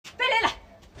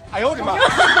哎呦我的妈！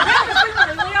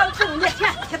我要挣点钱，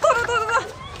走。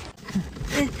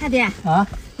哎，他爹啊，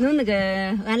弄那个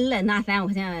俺儿拿3万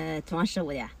块钱装食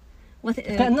物的，我才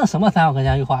那什么3万块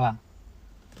钱又花了？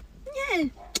你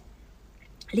看，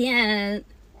连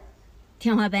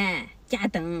天花板、加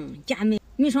灯、加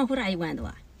没窗户啥1万多，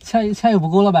钱又不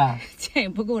够了呗？钱也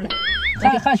不够了。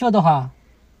还需要多少？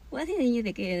我寻思你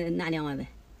得给拿2万呗。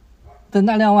得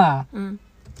拿2万？嗯。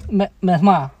买什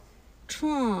么？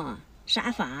床、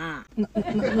沙发。那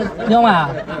2万？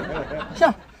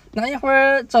行，那一会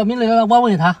儿赵明来了，我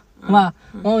问他，是吧？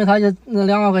我问他就那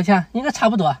2万块钱，应该差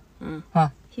不多。嗯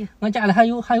啊，行，我家里还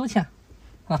有钱，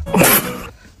啊，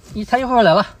他一会儿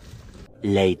来了。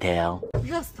Later，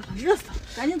 热死了，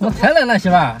赶紧走。我才来呢，媳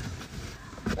妇儿。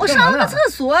我上了个厕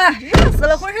所，热死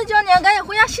了，浑身僵硬，赶紧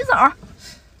回家洗澡，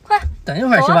快。等一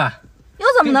会儿，媳妇儿。又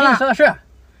怎么的了？跟你说个事儿。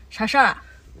啥事儿啊？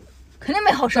肯定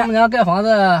没好事。丈母娘盖房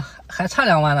子还差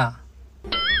2万呢。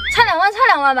差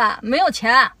2万吧？没有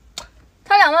钱。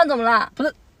差2万怎么了？不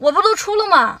是，我不都出了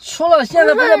吗？出了，现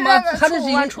在不是吗？还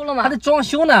得出了吗？还得装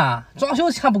修呢，装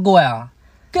修钱不够呀。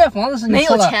盖房子是你没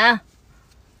有钱，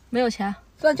没有钱。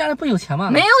咱家里不有钱吗？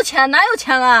没有钱，哪有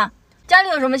钱啊？家里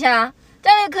有什么钱啊？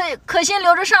家里可心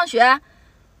留着上学，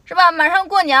是吧？马上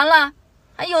过年了，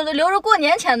还有的留着过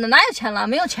年钱的，哪有钱了？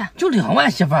没有钱。就2万，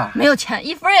媳妇儿。没有钱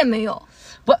，1分也没有。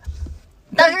不，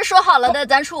当时说好了的，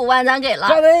咱出5万，咱给了。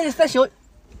刚才咱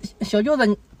小舅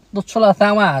子都出了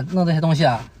3万，弄这些东西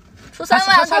啊。出3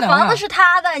万，这房子是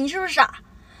他的，你是不是傻？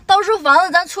到时候房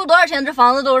子咱出多少钱，这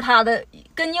房子都是他的，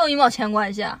跟你有1毛钱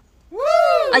关系啊？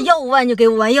啊，要5万你就给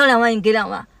5万，要2万你给2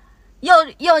万，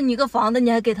要你个房子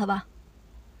你还给他吧？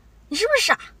你是不是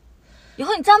傻？以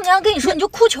后你丈母娘跟你说你就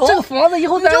哭穷。这个房子以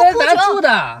后咱住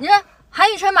的。你看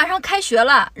韩雨辰马上开学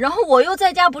了，然后我又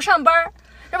在家不上班，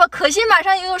是吧？可心马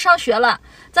上又上学了，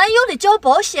咱又得交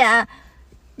保险。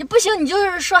你不行，你就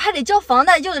是说还得交房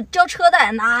贷，就得交车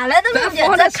贷，哪来的那么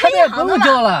钱？咱开银行的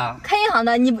了，开银行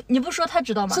的，你不说他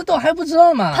知道吗？知道还不知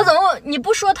道吗？他怎么你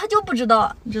不说他就不知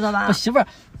道，你知道吧？我媳妇儿，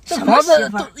这房子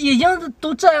都已经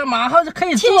都这样，马上就可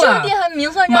以住了。亲兄弟还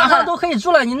明算账，马上都可以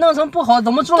住了，你弄成不好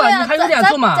怎么住了？你还有脸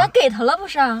住吗？咱给他了不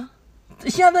是啊？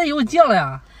现在有借了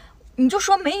呀。你就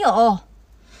说没有。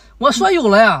我说有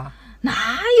了呀。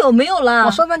哪有没有了？我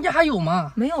说咱家还有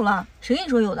吗？没有了，谁跟你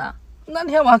说有的？那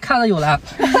天我还看着有了。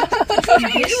你说啥？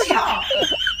你是不是？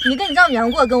你跟你丈母娘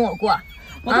过，跟我过。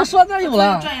我都说咱有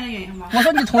了。我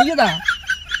说你同意的。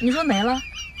你说没了，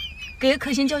给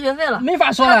可心交学费了。没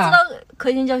法说了。他知道可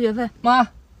心交学费。妈。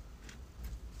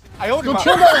哎呦，都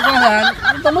听到了刚才，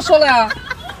你怎么说了呀？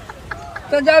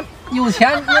咱家有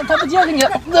钱，他不借给你，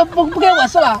那不该我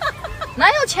事了。哪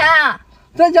有钱啊？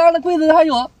咱家那柜子还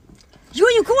有。有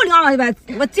你给我2万呗，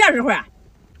我借这会儿。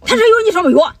他说有你说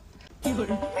没有？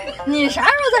你啥时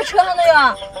候在车上的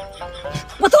呀？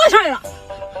我早上来了。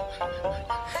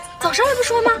早上来不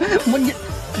说吗？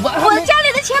我家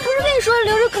里的钱不是跟你说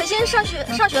留着可心上学？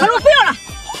他说不要了，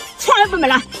床也不买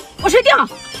了，我睡地上，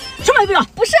什么也不要。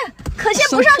不是，可心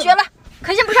不上学了，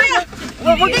可心不上学，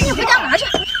我跟你回家拿去。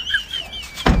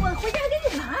我回家给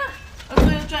你拿。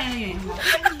所以专业的原因吗？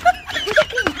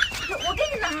我给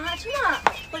你拿去嘛。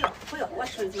不要，我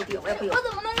睡就地，我也不要。我怎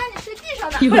么能让你睡地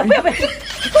上呢？不要，走。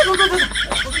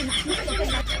我给你拿，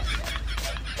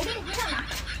我给你回家拿，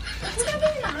回家给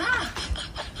你拿。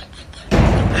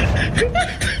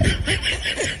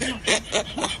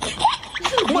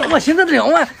我寻思2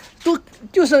万都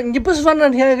就是你不是说那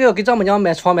天要给丈母娘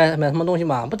买床买什么东西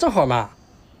吗？不正好吗？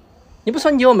你不说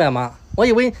你要买吗？我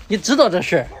以为你知道这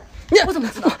事。我怎么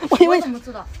知道？我以为怎么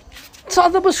知道？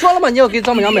上次不说了吗？你要给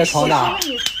丈母娘买床的。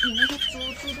你那个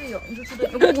猪队友，你说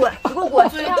猪队友，你给我滚！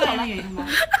所以专业的原因吗？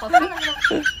好看的是吧？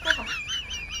多好。